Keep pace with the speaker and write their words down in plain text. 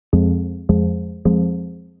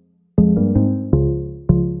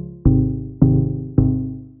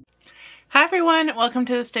Hi everyone, welcome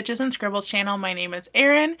to the Stitches and Scribbles channel. My name is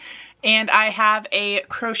Erin and I have a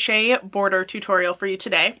crochet border tutorial for you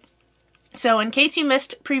today. So in case you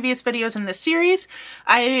missed previous videos in this series,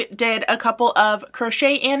 I did a couple of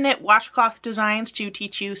crochet and knit washcloth designs to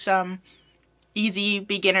teach you some easy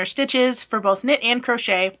beginner stitches for both knit and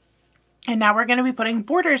crochet. And now we're going to be putting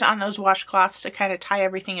borders on those washcloths to kind of tie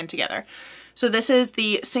everything in together. So this is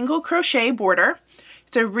the single crochet border.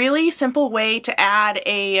 It's a really simple way to add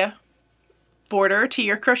a border to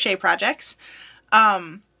your crochet projects.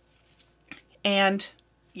 And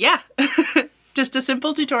yeah, just a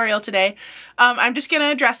simple tutorial today. I'm just going to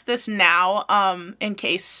address this now in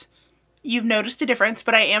case you've noticed a difference,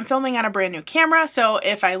 but I am filming on a brand new camera, so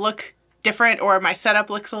if I look different or my setup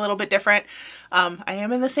looks a little bit different, I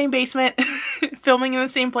am in the same basement filming in the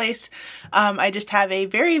same place. I just have a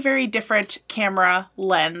very, very different camera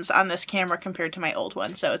lens on this camera compared to my old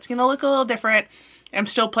one, so it's going to look a little different. I'm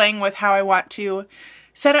still playing with how I want to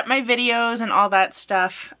set up my videos and all that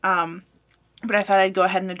stuff, but I thought I'd go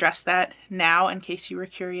ahead and address that now in case you were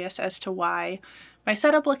curious as to why my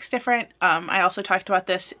setup looks different. I also talked about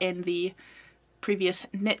this in the previous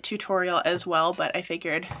knit tutorial as well, but I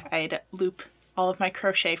figured I'd loop all of my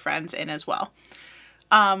crochet friends in as well.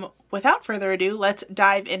 Without further ado, let's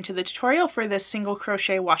dive into the tutorial for this single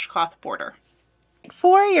crochet washcloth border.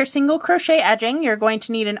 For your single crochet edging, you're going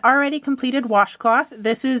to need an already completed washcloth.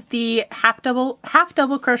 This is the half double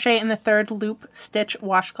crochet in the third loop stitch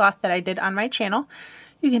washcloth that I did on my channel.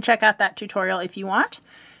 You can check out that tutorial if you want.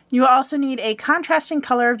 You will also need a contrasting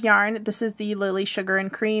color of yarn. This is the Lily Sugar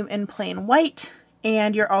and Cream in plain white.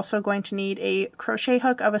 And you're also going to need a crochet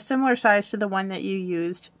hook of a similar size to the one that you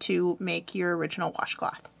used to make your original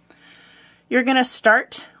washcloth. You're going to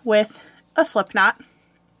start with a slip knot.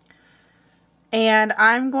 And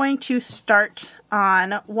I'm going to start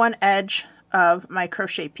on one edge of my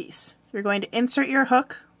crochet piece. You're going to insert your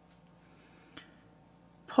hook,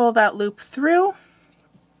 pull that loop through,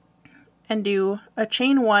 and do a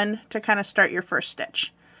chain one to kind of start your first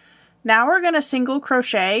stitch. Now we're going to single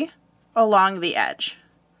crochet along the edge.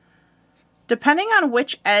 Depending on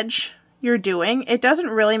which edge you're doing, it doesn't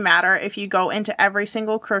really matter if you go into every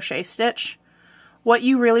single crochet stitch. What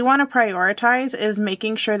you really want to prioritize is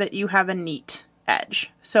making sure that you have a neat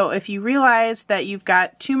edge. So if you realize that you've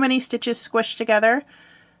got too many stitches squished together,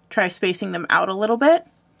 try spacing them out a little bit.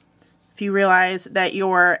 If you realize that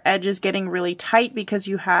your edge is getting really tight because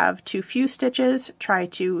you have too few stitches, try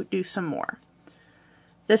to do some more.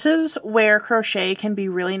 This is where crochet can be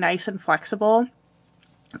really nice and flexible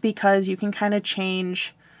because you can kind of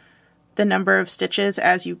change the number of stitches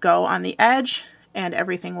as you go on the edge and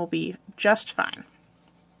everything will be just fine.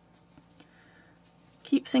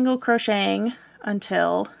 Keep single crocheting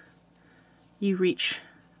until you reach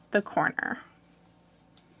the corner.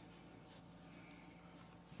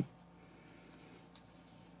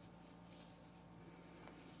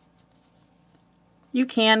 You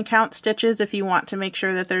can count stitches if you want to make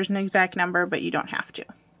sure that there's an exact number, but you don't have to.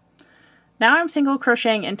 Now I'm single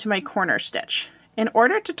crocheting into my corner stitch. In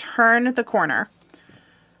order to turn the corner,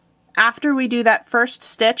 after we do that first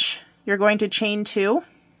stitch, you're going to chain two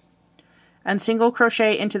and single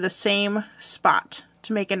crochet into the same spot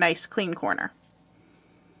to make a nice clean corner.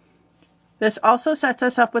 This also sets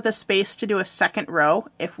us up with a space to do a second row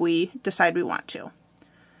if we decide we want to.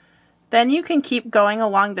 Then you can keep going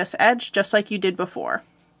along this edge just like you did before.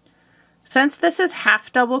 Since this is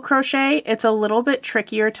half double crochet, it's a little bit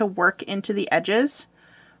trickier to work into the edges,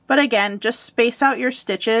 but again, just space out your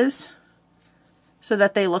stitches so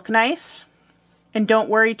that they look nice and don't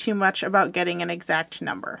worry too much about getting an exact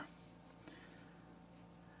number.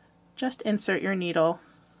 Just insert your needle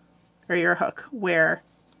or your hook where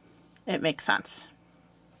it makes sense.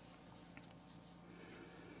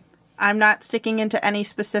 I'm not sticking into any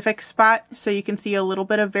specific spot, so you can see a little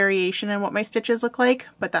bit of variation in what my stitches look like,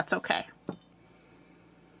 but that's okay.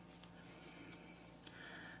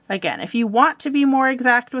 Again, if you want to be more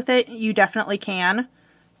exact with it, you definitely can,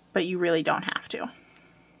 but you really don't have to.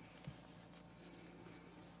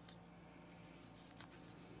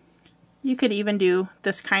 You could even do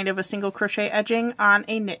this kind of a single crochet edging on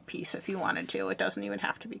a knit piece if you wanted to. It doesn't even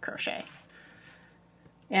have to be crochet.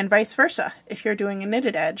 And vice versa. If you're doing a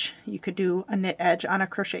knitted edge, you could do a knit edge on a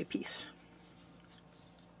crochet piece.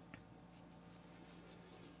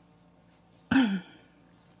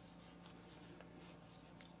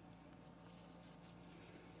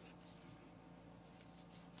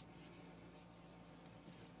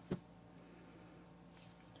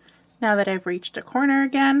 Now that I've reached a corner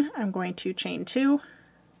again, I'm going to chain two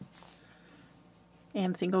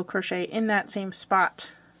and single crochet in that same spot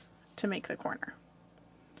to make the corner.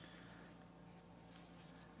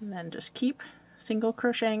 And then just keep single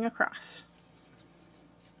crocheting across.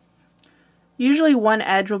 Usually one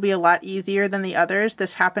edge will be a lot easier than the others.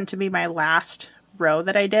 This happened to be my last row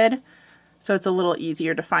that I did, so it's a little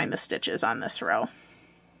easier to find the stitches on this row.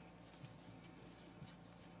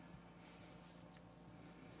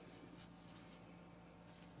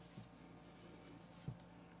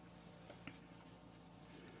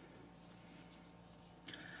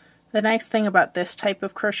 The nice thing about this type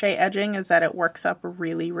of crochet edging is that it works up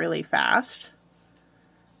really, really fast.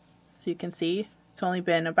 As you can see, it's only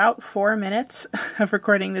been about 4 minutes of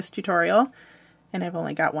recording this tutorial, and I've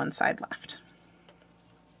only got one side left.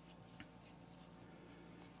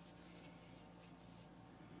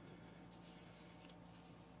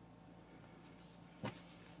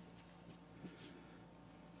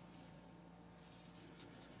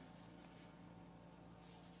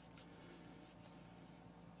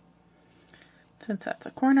 Since that's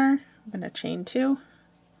a corner, I'm going to chain 2,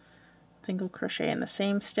 single crochet in the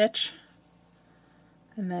same stitch,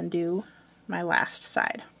 and then do my last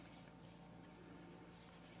side.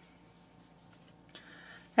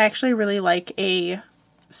 I actually really like a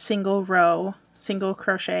single row, single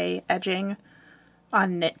crochet edging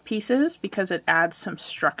on knit pieces because it adds some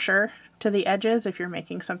structure to the edges. If you're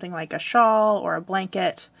making something like a shawl or a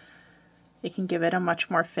blanket, it can give it a much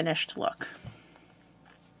more finished look.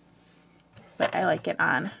 But I like it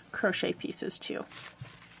on crochet pieces too.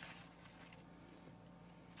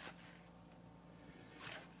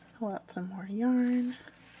 Pull out some more yarn.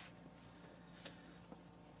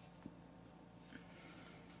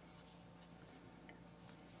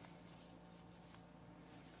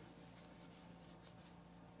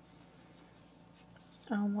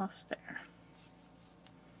 Almost there.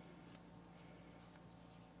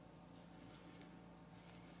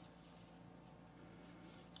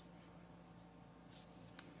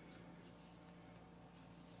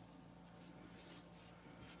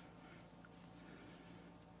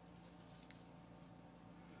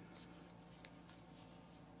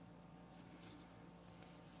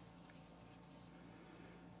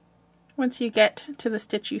 Once you get to the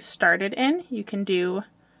stitch you started in, you can do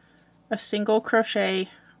a single crochet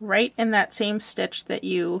right in that same stitch that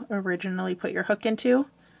you originally put your hook into,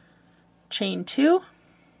 chain 2,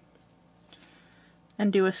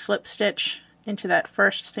 and do a slip stitch into that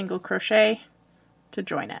first single crochet to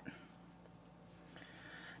join it.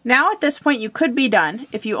 Now at this point you could be done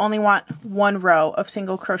if you only want one row of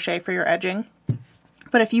single crochet for your edging,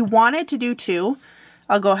 but if you wanted to do 2,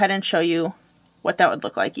 I'll go ahead and show you what that would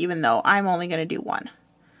look like, even though I'm only going to do 1.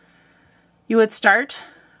 You would start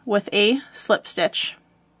with a slip stitch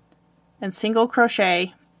and single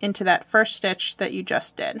crochet into that first stitch that you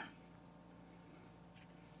just did.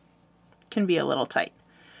 Can be a little tight.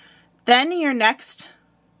 Then your next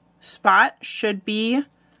spot should be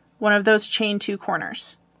one of those chain 2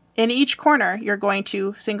 corners. In each corner you're going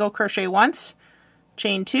to single crochet once,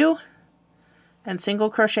 chain 2, and single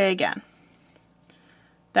crochet again.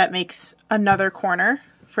 That makes another corner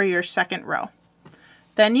for your second row.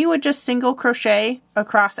 Then you would just single crochet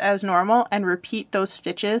across as normal and repeat those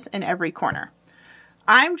stitches in every corner.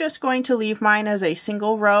 I'm just going to leave mine as a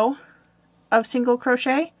single row of single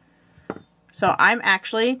crochet. So I'm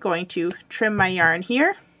actually going to trim my yarn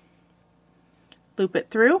here, loop it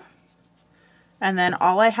through, and then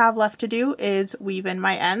all I have left to do is weave in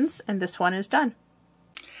my ends, and this one is done.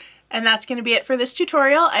 And that's going to be it for this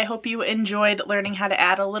tutorial. I hope you enjoyed learning how to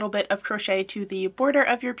add a little bit of crochet to the border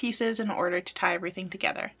of your pieces in order to tie everything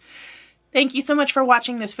together. Thank you so much for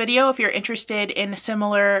watching this video. If you're interested in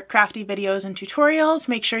similar crafty videos and tutorials,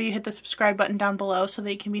 make sure you hit the subscribe button down below so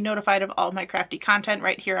that you can be notified of all my crafty content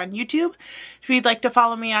right here on YouTube. If you'd like to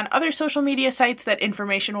follow me on other social media sites, that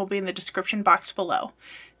information will be in the description box below.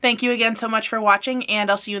 Thank you again so much for watching, and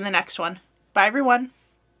I'll see you in the next one. Bye everyone!